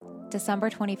December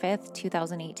 25th,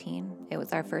 2018, it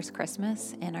was our first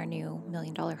Christmas in our new $1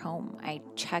 million home. I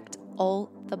checked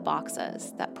all the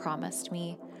boxes that promised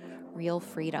me real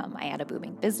freedom. I had a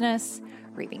booming business,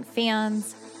 raving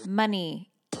fans,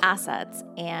 money, assets,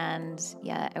 and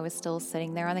yet I was still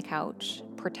sitting there on the couch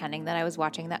pretending that I was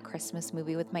watching that Christmas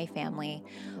movie with my family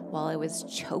while I was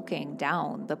choking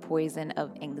down the poison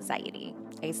of anxiety.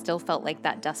 I still felt like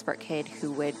that desperate kid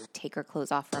who would take her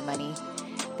clothes off for money,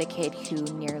 the kid who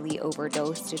nearly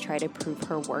overdosed to try to prove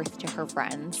her worth to her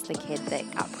friends, the kid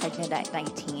that got pregnant at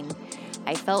 19.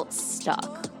 I felt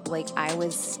stuck, like I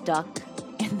was stuck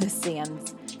in the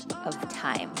sands of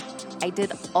time. I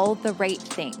did all the right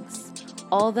things,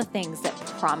 all the things that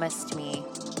promised me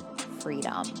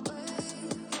freedom,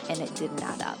 and it didn't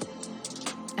add up.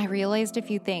 I realized a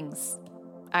few things.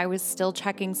 I was still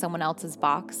checking someone else's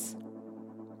box.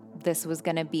 This was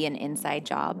going to be an inside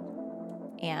job,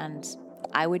 and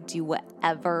I would do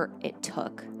whatever it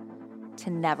took to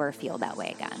never feel that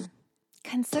way again.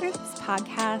 Consider this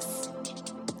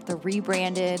podcast the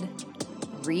rebranded,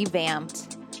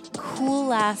 revamped,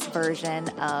 cool-ass version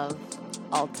of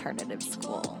Alternative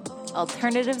School.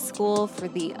 Alternative School for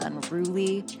the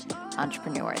unruly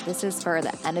entrepreneur. This is for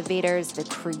the innovators, the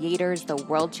creators, the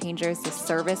world changers, the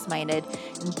service-minded,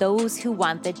 and those who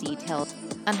want the details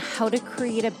on how to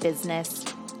create a business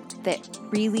that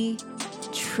really,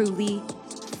 truly,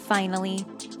 finally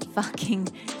fucking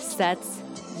sets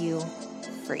you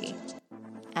free.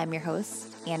 I'm your host,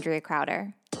 Andrea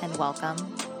Crowder, and welcome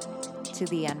to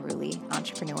the Unruly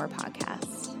Entrepreneur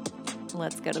Podcast.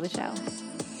 Let's go to the show.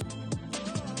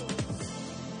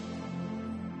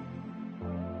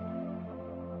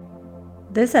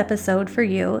 This episode for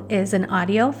you is an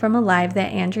audio from a live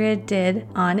that Andrea did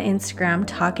on Instagram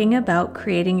talking about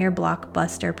creating your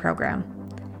Blockbuster program.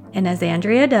 And as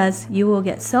Andrea does, you will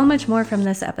get so much more from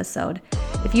this episode.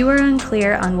 If you are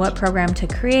unclear on what program to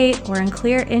create or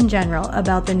unclear in general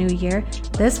about the new year,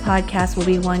 this podcast will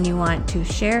be one you want to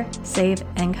share, save,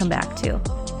 and come back to.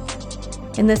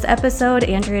 In this episode,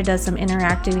 Andrea does some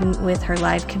interacting with her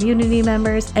live community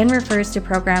members and refers to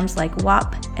programs like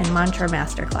WAP and Mantra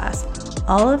Masterclass.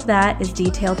 All of that is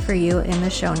detailed for you in the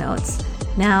show notes.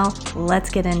 Now, let's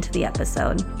get into the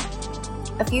episode.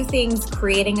 A few things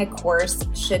creating a course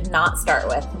should not start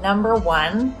with. Number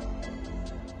one,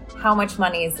 how much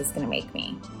money is this going to make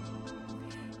me?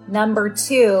 Number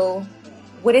two,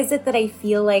 what is it that I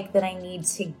feel like that I need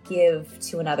to give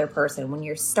to another person? When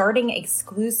you're starting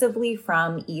exclusively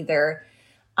from either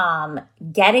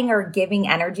getting or giving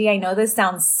energy, I know this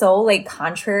sounds so like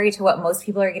contrary to what most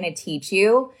people are going to teach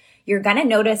you. You're going to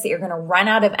notice that you're going to run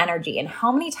out of energy. And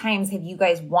how many times have you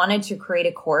guys wanted to create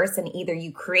a course and either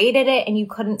you created it and you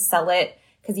couldn't sell it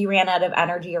because you ran out of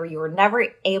energy, or you were never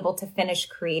able to finish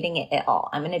creating it at all?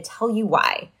 I'm going to tell you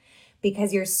why.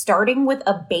 Because you're starting with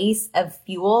a base of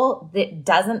fuel that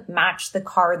doesn't match the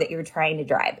car that you're trying to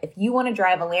drive. If you want to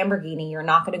drive a Lamborghini, you're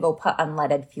not going to go put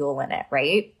unleaded fuel in it,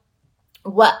 right?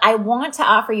 What I want to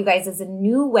offer you guys is a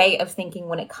new way of thinking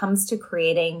when it comes to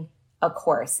creating a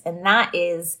course, and that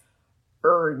is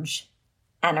urge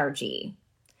energy.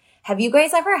 Have you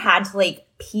guys ever had to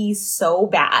pee so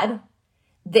bad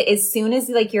that as soon as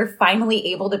you're finally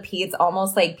able to pee, it's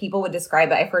almost like people would describe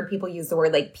it. I've heard people use the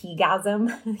word peegasm.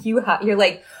 You're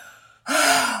like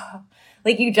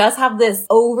you just have this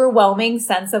overwhelming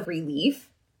sense of relief.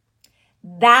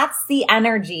 That's the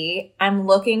energy I'm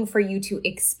looking for you to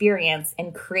experience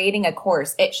in creating a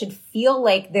course. It should feel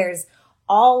like there's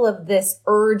all of this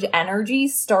urge energy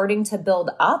starting to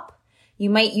build up. You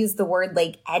might use the word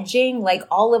edging,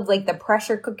 all of the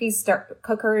pressure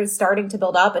cooker is starting to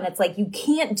build up, and it's you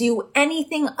can't do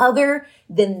anything other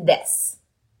than this.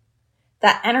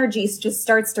 That energy just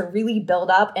starts to really build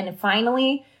up, and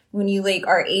finally, when you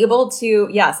are able to,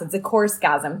 yes, it's a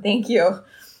course-gasm, thank you.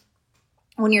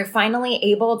 When you're finally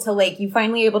able to you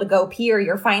finally able to go pee, or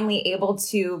you're finally able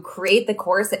to create the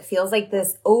course, it feels like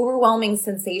this overwhelming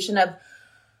sensation of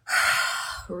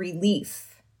relief.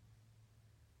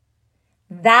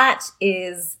 That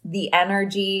is the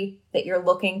energy that you're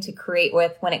looking to create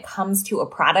with when it comes to a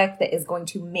product that is going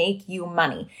to make you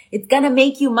money. It's going to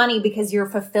make you money because you're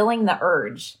fulfilling the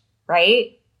urge,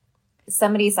 right?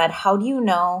 Somebody said, how do you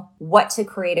know what to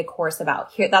create a course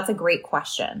about? Here, that's a great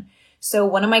question. So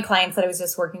one of my clients that I was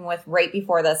just working with right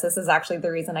before this is actually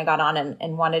the reason I got on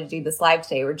and wanted to do this live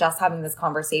today. We're just having this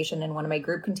conversation in one of my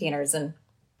group containers, and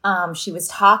she was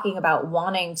talking about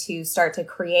wanting to start to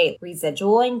create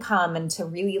residual income and to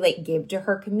really like give to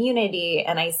her community.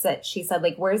 And she said,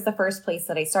 like, where's the first place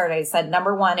that I started? I said,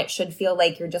 number one, it should feel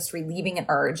like you're just relieving an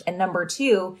urge. And number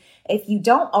two, if you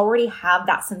don't already have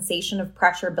that sensation of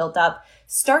pressure built up,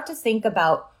 start to think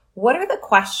about what are the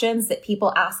questions that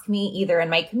people ask me either in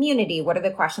my community? What are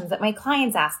the questions that my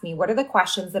clients ask me? What are the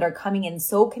questions that are coming in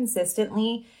so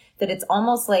consistently that it's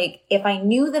almost like if I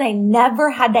knew that I never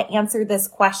had to answer this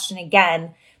question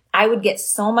again, I would get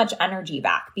so much energy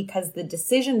back, because the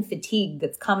decision fatigue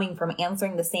that's coming from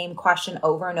answering the same question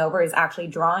over and over is actually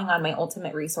drawing on my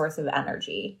ultimate resource of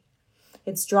energy.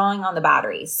 It's drawing on the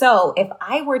battery. So if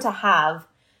I were to have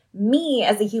me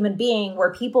as a human being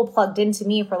where people plugged into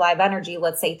me for live energy,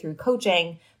 let's say through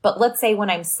coaching, but let's say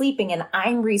when I'm sleeping and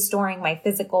I'm restoring my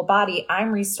physical body,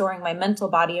 I'm restoring my mental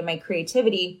body and my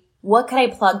creativity, what could I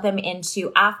plug them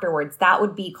into afterwards? That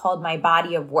would be called my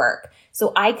body of work.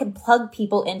 So I could plug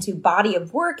people into body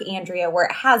of work, Andrea, where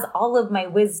it has all of my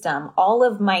wisdom, all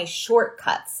of my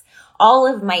shortcuts, all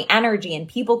of my energy, and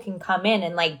people can come in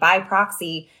and like by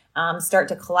proxy, start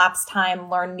to collapse time,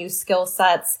 learn new skill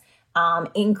sets,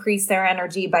 increase their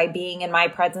energy by being in my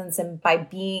presence and by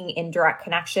being in direct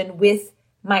connection with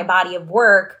my body of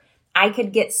work. I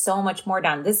could get so much more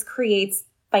done. This creates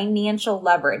financial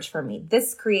leverage for me.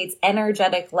 This creates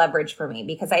energetic leverage for me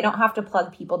because I don't have to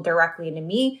plug people directly into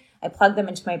me. I plug them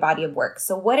into my body of work.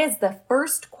 So what is the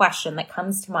first question that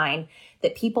comes to mind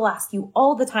that people ask you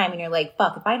all the time and you're like,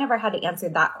 fuck, if I never had to answer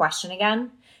that question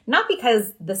again? Not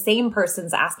because the same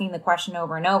person's asking the question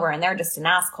over and over and they're just an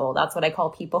asshole. That's what I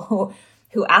call people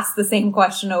who ask the same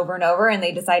question over and over and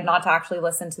they decide not to actually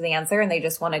listen to the answer and they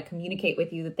just want to communicate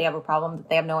with you that they have a problem that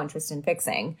they have no interest in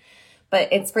fixing. But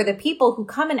it's for the people who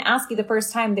come and ask you the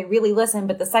first time, they really listen,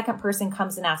 but the second person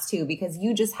comes and asks too, because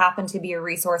you just happen to be a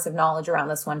resource of knowledge around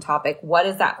this one topic. What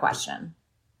is that question?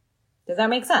 Does that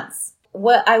make sense?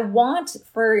 What I want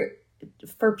for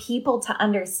people to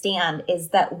understand is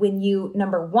that when you,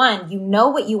 number one, you know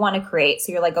what you want to create.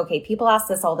 So you're like, okay, people ask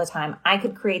this all the time. I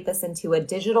could create this into a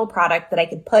digital product that I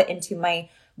could put into my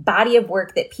body of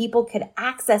work that people could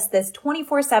access this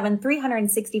 24/7,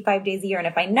 365 days a year. And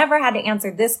if I never had to answer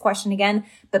this question again,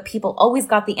 but people always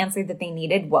got the answer that they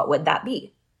needed, what would that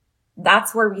be?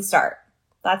 That's where we start.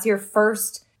 That's your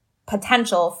first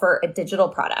potential for a digital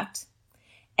product.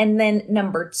 And then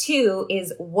number two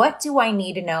is, what do I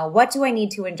need to know? What do I need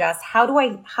to ingest? How do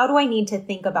I need to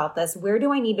think about this? Where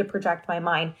do I need to project my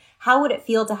mind? How would it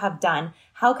feel to have done?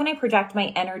 How can I project my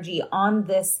energy on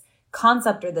this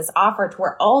concept or this offer to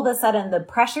where all of a sudden the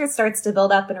pressure starts to build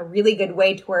up in a really good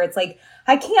way to where it's like,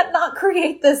 I can't not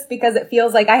create this because it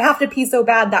feels like I have to pee so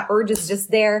bad. That urge is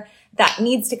just there. That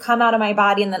needs to come out of my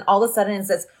body. And then all of a sudden it's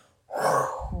this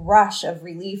rush of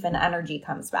relief and energy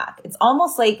comes back. It's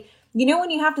almost like, you know, when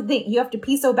you have to think, you have to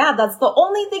pee so bad, that's the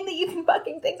only thing that you can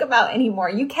fucking think about anymore.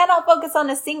 You cannot focus on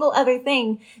a single other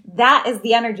thing. That is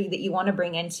the energy that you want to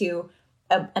bring into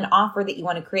an offer that you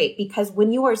want to create, because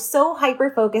when you are so hyper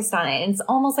focused on it, and it's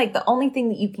almost like the only thing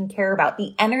that you can care about,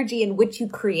 the energy in which you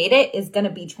create it is going to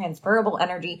be transferable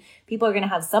energy. People are going to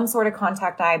have some sort of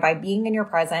contact eye by being in your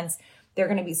presence. They're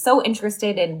going to be so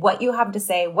interested in what you have to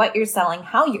say, what you're selling,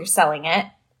 how you're selling it.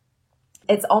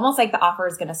 It's almost like the offer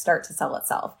is going to start to sell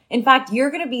itself. In fact,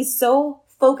 you're going to be so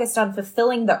focused on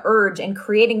fulfilling the urge and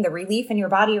creating the relief in your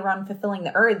body around fulfilling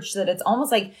the urge that it's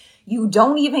almost like you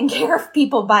don't even care if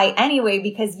people buy anyway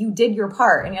because you did your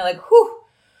part. And you're like, whew,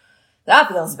 that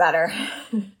feels better.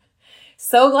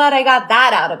 So glad I got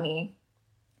that out of me.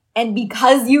 And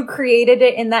because you created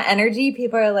it in that energy,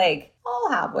 people are like,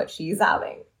 I'll have what she's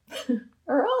having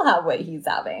or I'll have what he's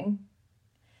having.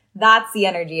 That's the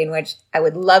energy in which I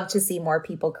would love to see more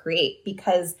people create,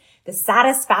 because the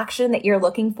satisfaction that you're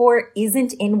looking for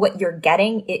isn't in what you're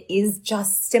getting. It is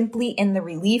just simply in the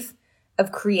relief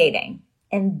of creating.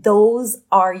 And those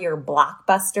are your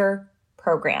Blockbuster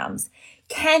programs.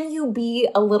 Can you be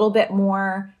a little bit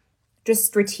more just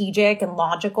strategic and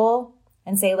logical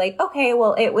and say like, okay,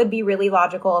 well, it would be really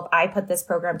logical if I put this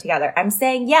program together. I'm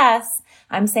saying yes.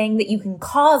 I'm saying that you can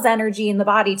cause energy in the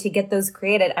body to get those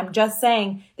created. I'm just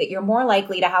saying that you're more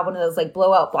likely to have one of those like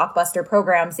blowout Blockbuster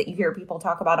programs that you hear people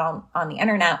talk about on the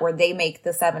internet where they make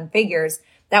the 7 figures.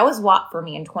 That was WAP for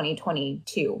me in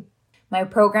 2022. My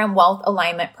program, Wealth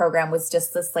Alignment Program, was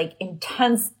just this like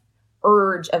intense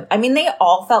urge of, I mean, they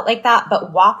all felt like that,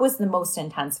 but WAP was the most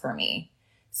intense for me.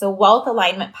 So Wealth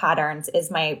Alignment Patterns is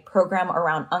my program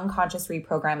around unconscious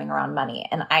reprogramming around money.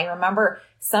 And I remember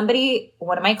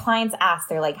one of my clients asked,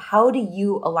 they're like, how do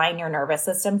you align your nervous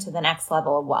system to the next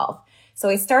level of wealth? So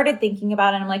I started thinking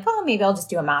about it and I'm like, oh, maybe I'll just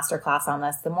do a masterclass on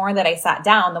this. The more that I sat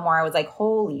down, the more I was like,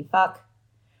 holy fuck,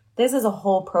 this is a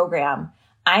whole program.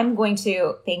 I'm going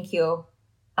to thank you.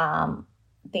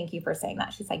 Thank you for saying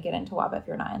that. She's like, get into Web if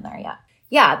you're not in there yet.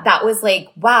 Yeah, that was like,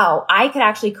 wow, I could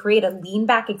actually create a lean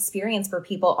back experience for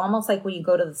people, almost like when you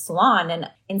go to the salon. And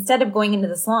instead of going into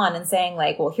the salon and saying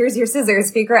like, well, here's your scissors,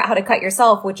 figure out how to cut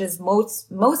yourself, which is most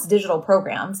digital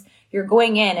programs, you're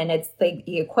going in and it's like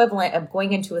the equivalent of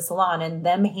going into a salon and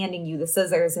them handing you the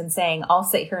scissors and saying, I'll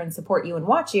sit here and support you and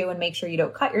watch you and make sure you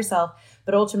don't cut yourself.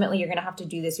 But ultimately, you're going to have to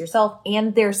do this yourself.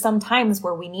 And there's some times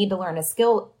where we need to learn a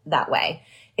skill that way.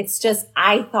 It's just,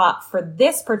 I thought for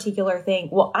this particular thing,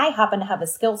 well, I happen to have a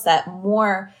skill set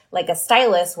more like a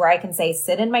stylist where I can say,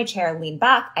 sit in my chair, lean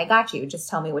back. I got you. Just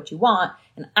tell me what you want.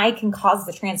 And I can cause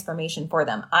the transformation for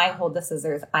them. I hold the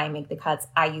scissors. I make the cuts.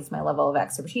 I use my level of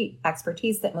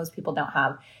expertise that most people don't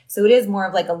have. So it is more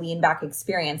of like a lean back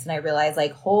experience. And I realized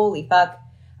like, holy fuck,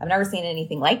 I've never seen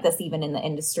anything like this even in the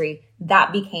industry.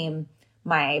 That became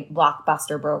my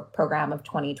Blockbuster program of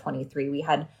 2023. We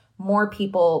had more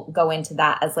people go into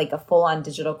that as like a full-on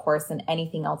digital course than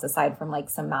anything else aside from like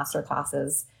some master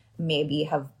classes maybe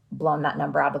have blown that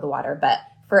number out of the water. But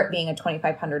for it being a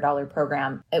 $2,500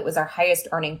 program, it was our highest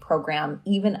earning program,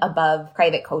 even above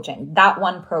private coaching. That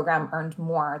one program earned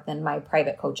more than my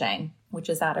private coaching, which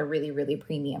is at a really, really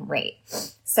premium rate.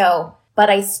 So, but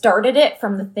I started it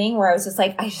from the thing where I was just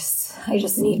like, I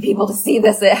just need people to see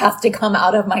this. It has to come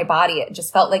out of my body. It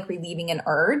just felt like relieving an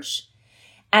urge.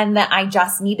 And that I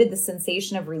just needed the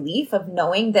sensation of relief of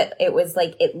knowing that it was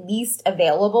like at least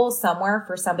available somewhere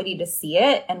for somebody to see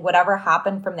it. And whatever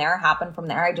happened from there.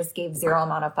 I just gave zero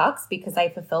amount of fucks because I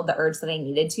fulfilled the urge that I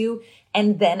needed to.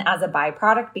 And then as a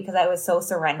byproduct, because I was so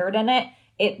surrendered in it,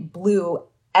 it blew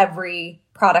every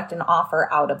product and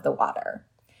offer out of the water.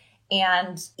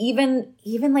 And even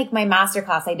like my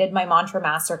masterclass, I did my mantra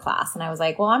masterclass and I was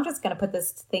like, well, I'm just going to put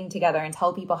this thing together and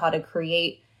tell people how to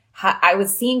create. I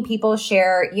was seeing people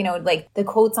share, like the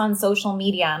quotes on social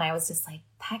media. And I was just like,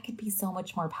 that could be so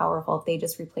much more powerful if they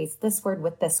just replace this word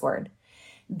with this word.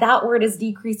 That word is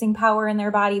decreasing power in their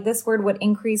body. This word would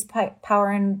increase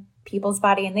power in people's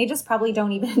body. And they just probably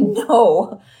don't even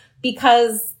know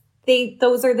because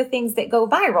those are the things that go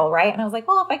viral, right? And I was like,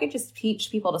 well, if I could just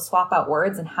teach people to swap out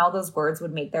words and how those words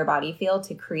would make their body feel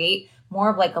to create more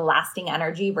of like a lasting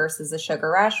energy versus a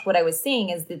sugar rush. What I was seeing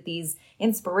is that these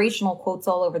inspirational quotes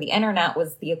all over the internet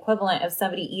was the equivalent of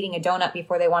somebody eating a donut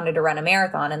before they wanted to run a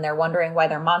marathon and they're wondering why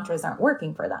their mantras aren't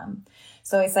working for them.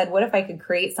 So I said, what if I could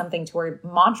create something to where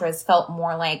mantras felt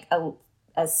more like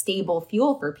a stable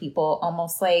fuel for people,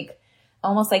 almost like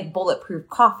bulletproof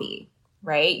coffee,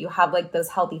 right? You have like those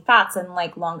healthy fats and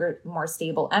like longer, more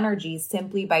stable energies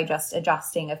simply by just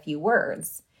adjusting a few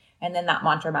words. And then that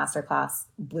mantra masterclass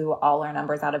blew all our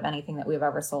numbers out of anything that we've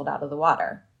ever sold out of the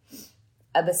water.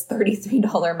 This $33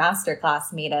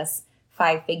 masterclass made us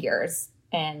 5 figures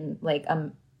in like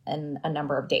in a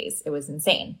number of days. It was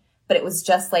insane. But it was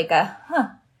just like I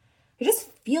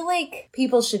just feel like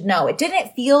people should know. It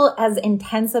didn't feel as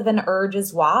intense of an urge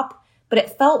as WAP, but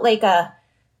it felt like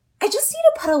I just need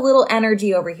to put a little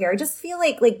energy over here. I just feel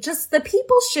like just the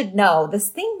people should know. This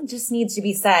thing just needs to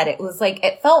be said. It was like,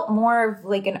 it felt more of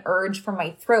like an urge from my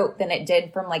throat than it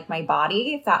did from like my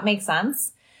body, if that makes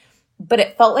sense. But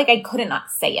it felt like I couldn't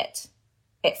not say it.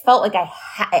 It felt like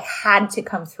it had to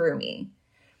come through me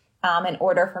in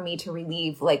order for me to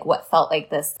relieve like what felt like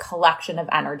this collection of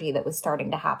energy that was starting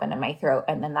to happen in my throat.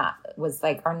 And then that was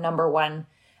like our number one.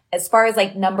 As far as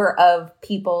like number of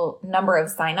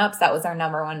signups, that was our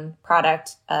number one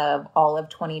product of all of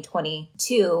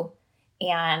 2022.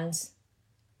 And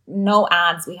no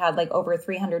ads. We had like over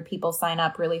 300 people sign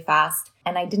up really fast.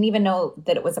 And I didn't even know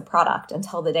that it was a product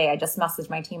until the day I just messaged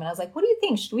my team and I was like, what do you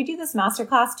think? Should we do this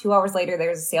masterclass? 2 hours later,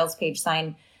 there's a sales page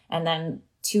sign. And then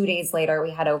 2 days later,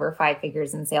 we had over 5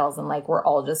 figures in sales. And like, we're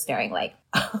all just staring like,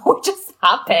 what just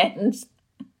happened?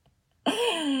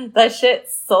 That shit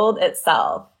sold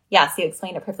itself. Yes, you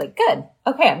explained it perfectly. Good.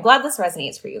 Okay, I'm glad this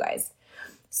resonates for you guys.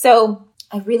 So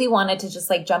I really wanted to just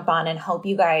like jump on and help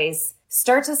you guys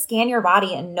start to scan your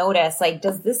body and notice, like,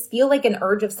 does this feel like an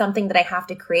urge of something that I have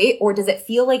to create, or does it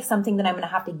feel like something that I'm going to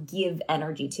have to give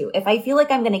energy to? If I feel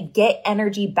like I'm going to get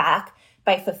energy back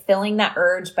by fulfilling that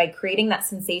urge, by creating that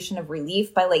sensation of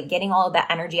relief, by like getting all of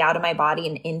that energy out of my body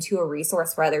and into a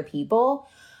resource for other people,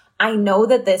 I know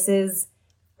that this is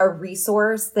a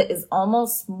resource that is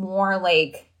almost more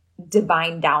like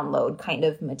divine download kind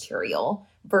of material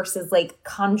versus like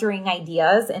conjuring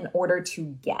ideas in order to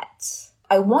get.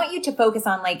 I want you to focus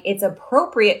on like, it's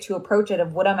appropriate to approach it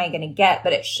of what am I going to get,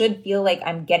 but it should feel like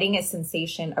I'm getting a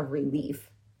sensation of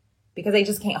relief. because I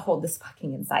just can't hold this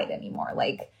fucking inside anymore.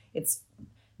 Like, it's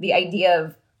the idea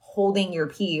of holding your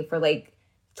pee for like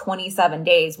 27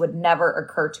 days would never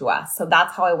occur to us. So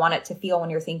that's how I want it to feel when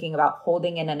you're thinking about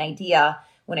holding in an idea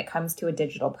when it comes to a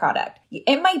digital product.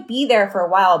 It might be there for a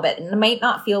while, but it might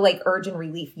not feel like urgent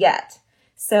relief yet.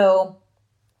 So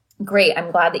great.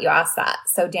 I'm glad that you asked that.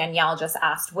 So Danielle just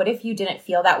asked, what if you didn't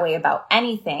feel that way about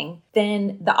anything?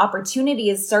 Then the opportunity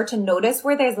is start to notice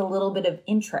where there's a little bit of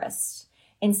interest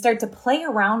and start to play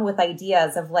around with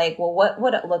ideas of like, well, what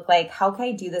would it look like? How can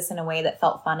I do this in a way that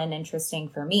felt fun and interesting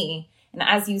for me? And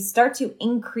as you start to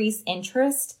increase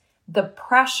interest, the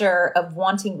pressure of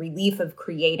wanting relief of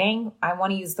creating, I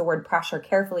want to use the word pressure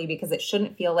carefully because it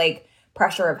shouldn't feel like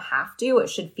pressure of have to.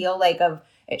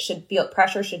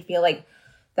 Pressure should feel like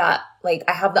that, like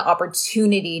I have the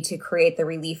opportunity to create the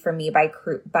relief for me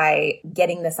by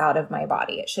getting this out of my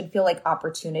body. It should feel like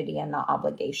opportunity and not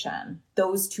obligation.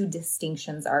 Those two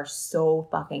distinctions are so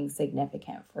fucking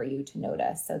significant for you to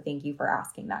notice. So thank you for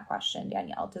asking that question,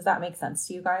 Danielle. Does that make sense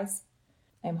to you guys?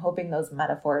 I'm hoping those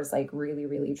metaphors like really,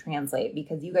 really translate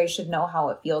because you guys should know how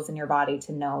it feels in your body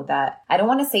to know that. I don't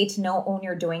want to say to know when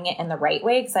you're doing it in the right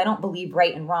way because I don't believe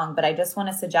right and wrong, but I just want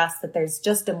to suggest that there's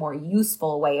just a more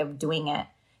useful way of doing it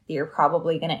that you're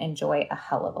probably going to enjoy a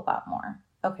hell of a lot more.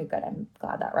 Okay, good. I'm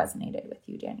glad that resonated with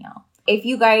you, Danielle. If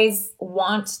you guys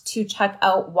want to check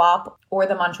out WAP or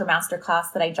the Mantra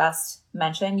Masterclass that I just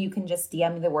mentioned, you can just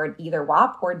DM me the word either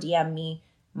WAP or DM me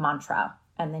mantra.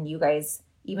 And then you guys,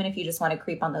 even if you just want to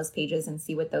creep on those pages and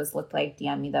see what those look like,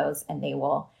 DM me those and they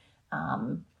will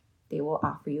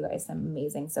offer you guys some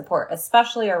amazing support,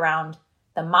 especially around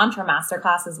the Mantra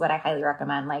Masterclass is what I highly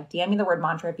recommend. Like DM me the word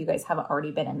mantra if you guys haven't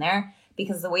already been in there,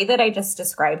 because the way that I just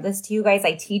described this to you guys,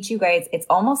 I teach you guys, it's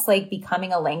almost like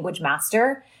becoming a language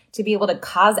master to be able to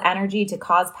cause energy, to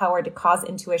cause power, to cause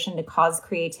intuition, to cause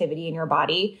creativity in your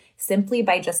body simply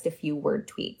by just a few word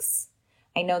tweaks.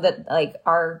 I know that like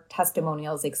our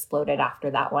testimonials exploded after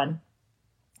that one.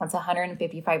 It's a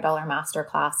 $155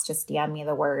 masterclass. Just DM me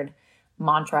the word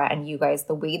mantra, and you guys,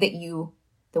 the way that you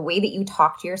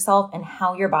talk to yourself and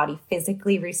how your body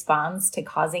physically responds to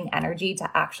causing energy to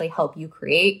actually help you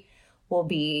create will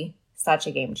be such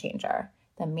a game changer.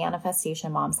 The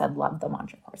Manifestation Mom said, love the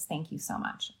mantra course. Thank you so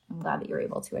much. I'm glad that you're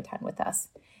able to attend with us.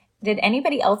 Did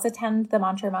anybody else attend the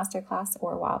Mantra Masterclass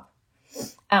or WAP?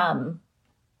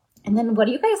 And then what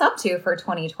are you guys up to for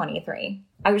 2023?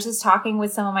 I was just talking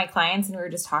with some of my clients and we were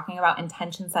just talking about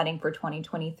intention setting for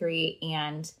 2023.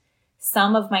 And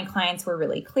some of my clients were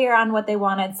really clear on what they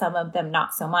wanted, some of them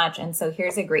not so much. And so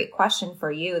here's a great question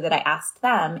for you that I asked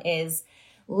them is,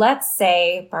 let's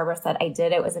say Barbara said, I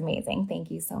did, it was amazing. Thank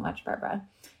you so much, Barbara.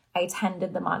 I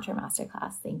attended the Mantra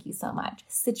Masterclass. Thank you so much.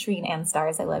 Citrine and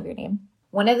Stars, I love your name.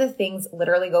 One of the things,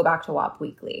 literally go back to WAP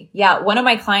Weekly. Yeah, one of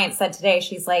my clients said today,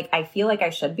 she's like, I feel like I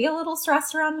should be a little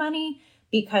stressed around money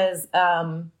because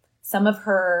some of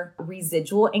her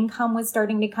residual income was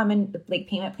starting to come in, like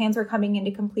payment plans were coming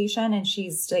into completion. And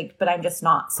she's like, but I'm just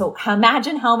not. So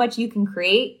imagine how much you can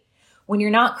create when you're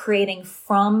not creating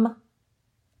from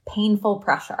painful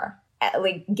pressure.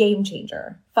 Like game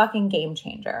changer, fucking game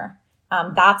changer.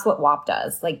 That's what WAP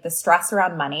does. Like the stress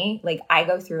around money, like I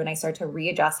go through and I start to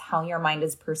readjust how your mind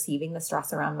is perceiving the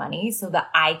stress around money so that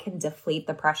I can deflate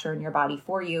the pressure in your body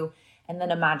for you. And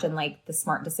then imagine like the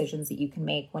smart decisions that you can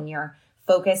make when you're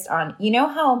focused on, you know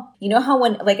how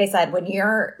when, like I said, when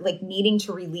you're like needing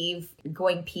to relieve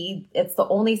going pee, it's the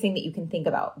only thing that you can think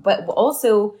about. But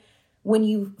also when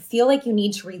you feel like you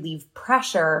need to relieve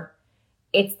pressure,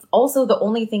 it's also the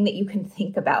only thing that you can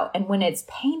think about. And when it's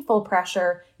painful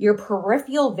pressure, your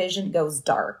peripheral vision goes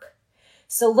dark.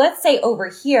 So let's say over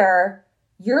here,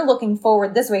 you're looking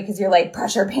forward this way because you're like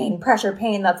pressure, pain.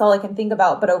 That's all I can think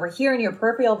about. But over here in your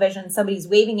peripheral vision, somebody's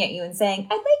waving at you and saying,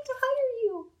 I'd like to hire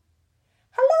you.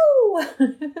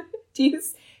 Hello. Do you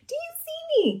see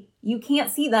me? You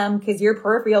can't see them because your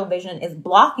peripheral vision is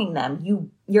blocking them.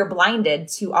 You're blinded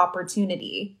to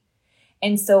opportunity.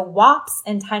 And so WAP's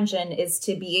intention is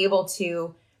to be able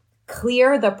to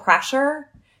clear the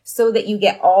pressure so that you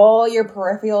get all your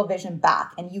peripheral vision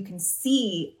back and you can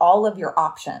see all of your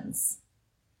options.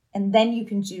 And then you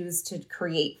can choose to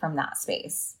create from that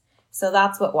space. So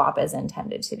that's what WAP is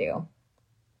intended to do.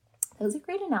 That was a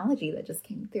great analogy that just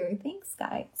came through. Thanks,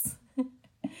 guys. Do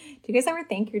you guys ever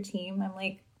thank your team? I'm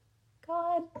like,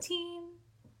 God, team,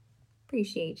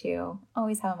 appreciate you.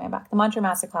 Always having my back. The Mantra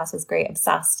Masterclass is great.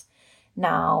 Obsessed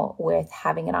now with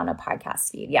having it on a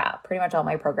podcast feed. Yeah, pretty much all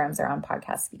my programs are on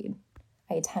podcast feed.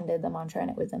 I attended the mantra and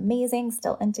it was amazing.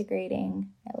 Still integrating.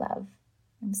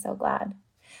 I'm so glad.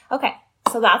 Okay,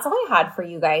 so that's all I had for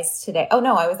you guys today. Oh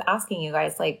no, I was asking you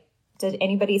guys like Did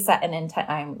anybody set an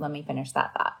intent? Let me finish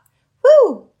that thought.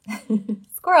 Woo!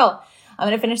 Squirrel. I'm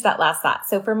going to finish that last thought.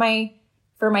 So for my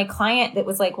client that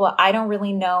was like, well, I don't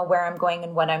really know where I'm going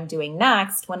and what I'm doing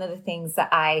next. One of the things that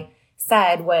I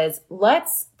said was,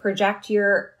 let's project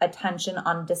your attention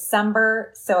on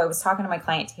December. So I was talking to my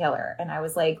client, Taylor, and I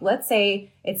was like, let's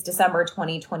say it's December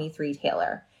 2023,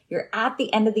 Taylor. You're at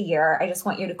the end of the year. I just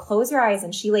want you to close your eyes.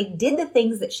 And she like did the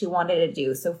things that she wanted to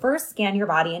do. So first scan your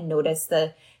body and notice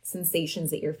the sensations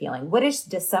that you're feeling. What does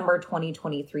December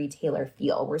 2023 Taylor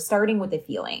feel? We're starting with a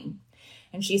feeling.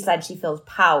 And she said she feels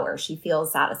power. She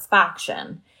feels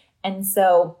satisfaction. And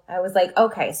so I was like,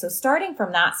 okay, so starting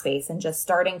from that space and just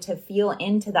starting to feel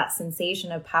into that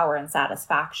sensation of power and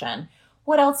satisfaction,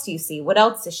 what else do you see? What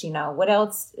else does she know? What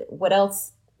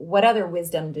other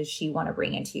wisdom does she want to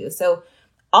bring into you? So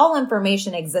all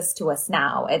information exists to us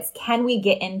now. It's can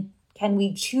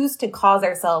we choose to cause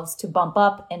ourselves to bump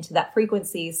up into that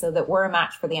frequency so that we're a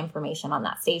match for the information on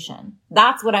that station?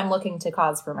 That's what I'm looking to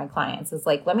cause for my clients, is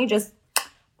like, let me just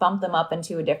bump them up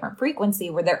into a different frequency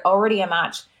where they're already a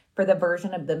match for the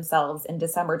version of themselves in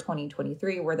December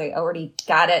 2023, where they already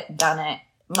got it, done it.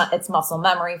 It's muscle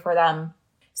memory for them.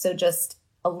 So just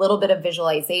a little bit of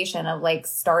visualization of like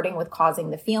starting with causing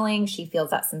the feeling. She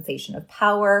feels that sensation of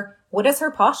power. What does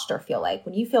her posture feel like?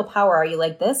 When you feel power, are you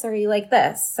like this or are you like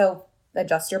this? So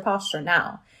adjust your posture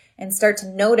now and start to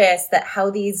notice that how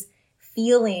these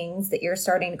feelings that you're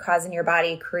starting to cause in your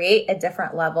body create a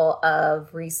different level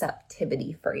of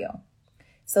receptivity for you.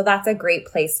 So that's a great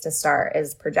place to start,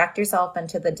 is project yourself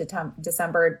into the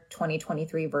December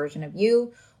 2023 version of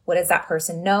you. What does that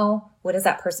person know? What does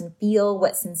that person feel?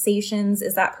 What sensations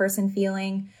is that person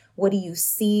feeling? What do you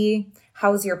see?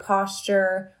 How's your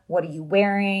posture? What are you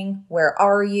wearing? Where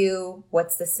are you?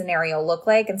 What's the scenario look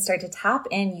like? And start to tap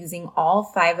in using all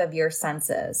 5 of your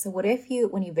senses. So what if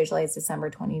when you visualize December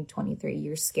 2023,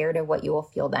 you're scared of what you will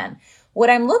feel then? What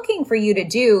I'm looking for you to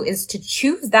do is to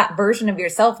choose that version of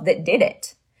yourself that did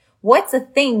it. What's a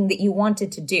thing that you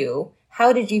wanted to do?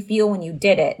 How did you feel when you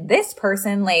did it? This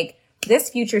person, like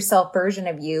this future self version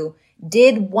of you,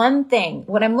 did one thing.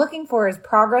 What I'm looking for is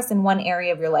progress in one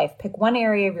area of your life. Pick one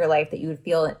area of your life that you would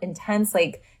feel intense,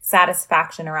 like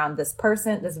satisfaction around. This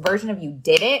person, this version of you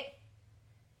did it.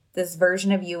 This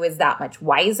version of you is that much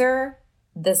wiser.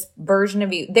 This version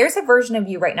of you, there's a version of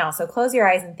you right now. So close your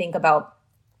eyes and think about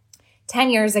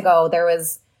 10 years ago, there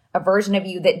was a version of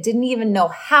you that didn't even know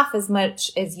half as much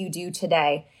as you do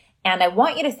today. And I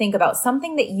want you to think about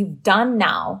something that you've done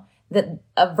now that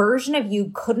a version of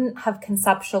you couldn't have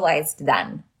conceptualized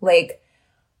then. Like,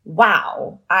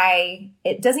 wow,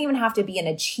 it doesn't even have to be an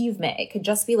achievement. It could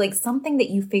just be like something that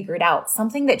you figured out,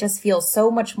 something that just feels so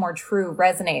much more true,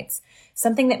 resonates,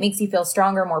 something that makes you feel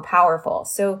stronger, more powerful.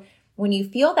 So when you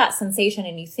feel that sensation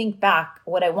and you think back,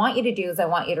 what I want you to do is I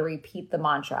want you to repeat the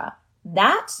mantra.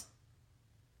 That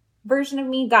version of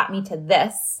me got me to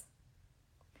this,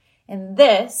 and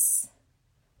this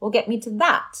will get me to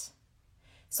that.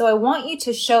 So I want you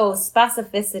to show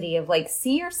specificity of like,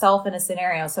 see yourself in a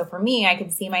scenario. So for me, I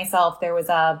could see myself, there was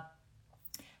a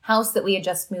house that we had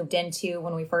just moved into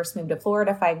when we first moved to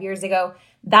Florida 5 years ago.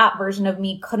 That version of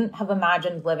me couldn't have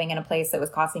imagined living in a place that was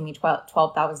costing me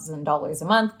 $12,000 a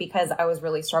month because I was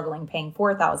really struggling paying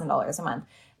 $4,000 a month.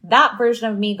 That version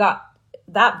of me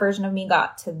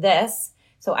got to this.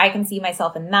 So I can see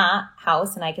myself in that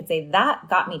house and I could say that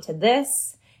got me to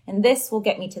this and this will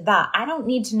get me to that. I don't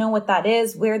need to know what that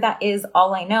is, where that is.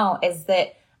 All I know is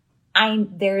that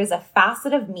there is a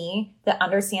facet of me that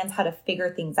understands how to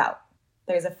figure things out.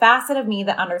 There's a facet of me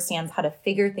that understands how to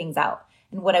figure things out.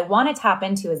 And what I want to tap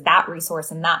into is that resource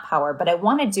and that power, but I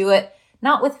want to do it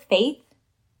not with faith,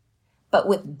 but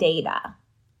with data.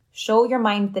 Show your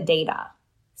mind the data.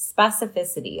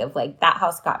 Specificity of like, that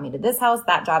house got me to this house,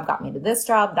 that job got me to this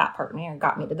job, that partner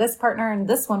got me to this partner, and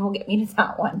this one will get me to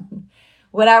that one.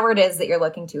 Whatever it is that you're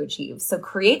looking to achieve. So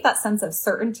create that sense of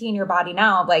certainty in your body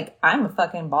now, like, I'm a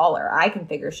fucking baller. I can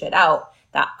figure shit out.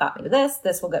 That got me to this.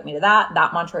 This will get me to that.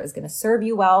 That mantra is going to serve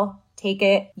you well. Take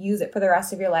it, use it for the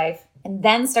rest of your life, and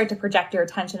then start to project your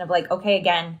attention of like, okay,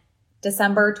 again,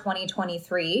 December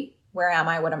 2023, where am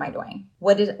I? What am I doing?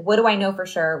 What do I know for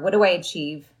sure? What do I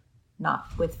achieve? Not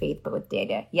with faith, but with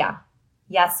data. Yeah.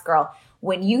 Yes, girl.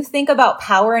 When you think about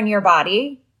power in your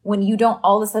body, when you don't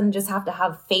all of a sudden just have to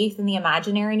have faith in the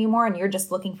imaginary anymore, and you're just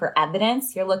looking for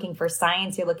evidence, you're looking for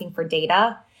science, you're looking for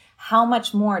data, how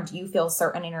much more do you feel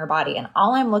certain in your body? And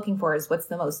all I'm looking for is what's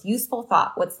the most useful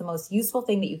thought? What's the most useful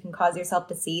thing that you can cause yourself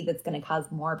to see that's going to cause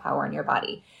more power in your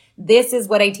body? This is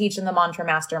what I teach in the Mantra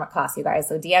Master class, you guys.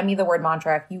 So DM me the word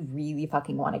mantra if you really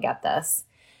fucking want to get this.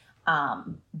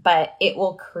 But it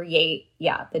will create,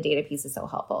 the data piece is so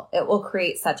helpful. It will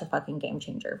create such a fucking game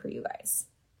changer for you guys.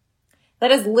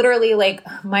 That is literally like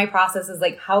my process is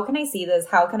like, how can I see this?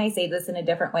 How can I say this in a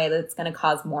different way that's going to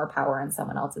cause more power in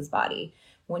someone else's body?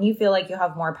 When you feel like you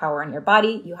have more power in your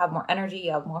body, you have more energy,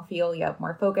 you have more fuel, you have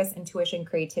more focus, intuition,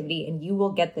 creativity, and you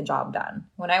will get the job done.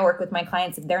 When I work with my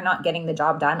clients, if they're not getting the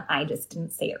job done, I just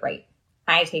didn't say it right.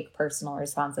 I take personal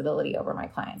responsibility over my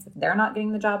clients. If they're not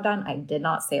getting the job done, I did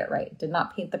not say it right, did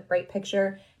not paint the right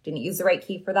picture, didn't use the right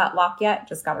key for that lock yet,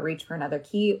 just got to reach for another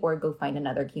key or go find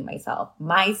another key myself.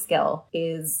 My skill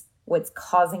is what's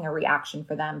causing a reaction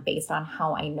for them based on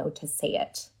how I know to say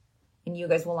it. And you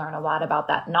guys will learn a lot about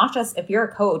that. Not just if you're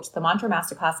a coach, the Mantra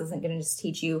Masterclass isn't going to just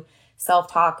teach you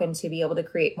self-talk and to be able to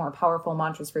create more powerful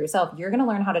mantras for yourself. You're going to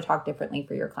learn how to talk differently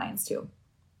for your clients too.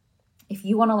 If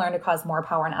you want to learn to cause more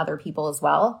power in other people as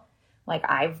well, like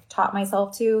I've taught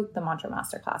myself to, the Mantra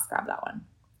Masterclass, grab that one.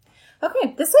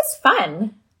 Okay, this was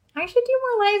fun. I should do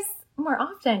more lives more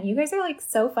often. You guys are like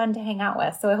so fun to hang out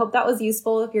with. So I hope that was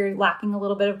useful if you're lacking a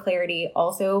little bit of clarity.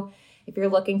 Also, if you're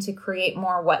looking to create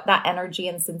more what that energy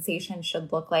and sensation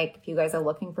should look like, if you guys are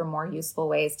looking for more useful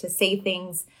ways to say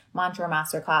things, Mantra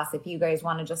Masterclass, if you guys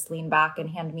want to just lean back and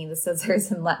hand me the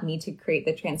scissors and let me to create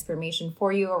the transformation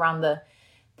for you around the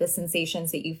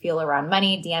sensations that you feel around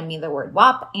money, DM me the word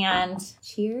WAP, and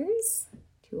cheers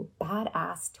to a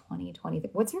badass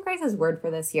 2023. What's your guys' word for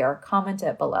this year? Comment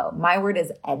it below. My word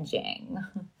is edging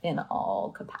in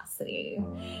all capacity.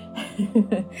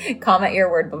 Comment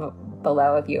your word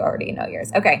below if you already know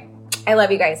yours. Okay. I love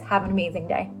you guys. Have an amazing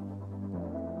day.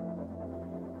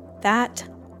 That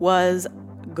was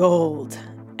gold.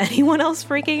 Anyone else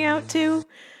freaking out too?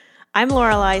 I'm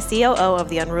Lorelei, COO of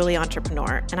The Unruly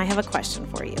Entrepreneur, and I have a question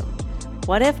for you.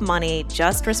 What if money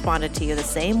just responded to you the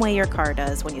same way your car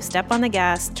does when you step on the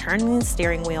gas, turn the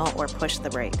steering wheel, or push the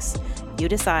brakes? You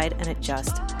decide and it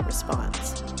just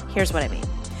responds. Here's what I mean.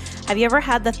 Have you ever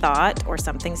had the thought, or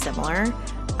something similar,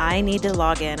 I need to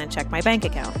log in and check my bank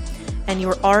account? And you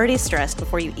were already stressed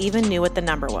before you even knew what the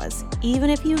number was, even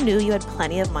if you knew you had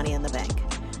plenty of money in the bank.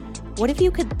 What if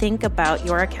you could think about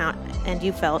your account and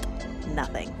you felt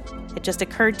nothing? It just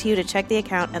occurred to you to check the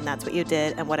account, and that's what you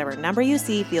did, and whatever number you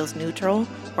see feels neutral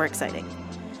or exciting.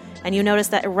 And you notice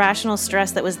that irrational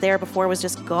stress that was there before was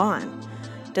just gone.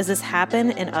 Does this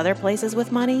happen in other places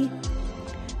with money?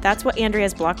 That's what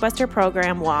Andrea's Blockbuster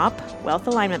program, WAP, Wealth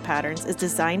Alignment Patterns, is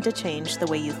designed to change the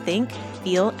way you think,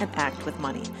 feel, and act with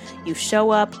money. You show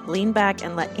up, lean back,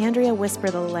 and let Andrea whisper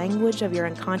the language of your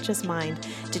unconscious mind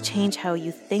to change how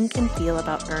you think and feel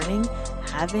about earning,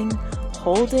 having,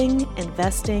 holding,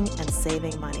 investing, and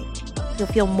saving money. You'll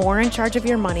feel more in charge of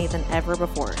your money than ever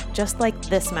before, just like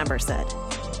this member said.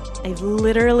 I've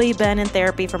literally been in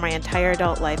therapy for my entire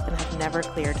adult life and have never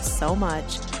cleared so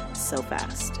much, so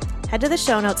fast. Head to the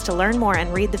show notes to learn more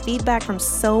and read the feedback from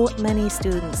so many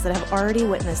students that have already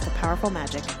witnessed the powerful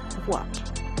magic of WAP.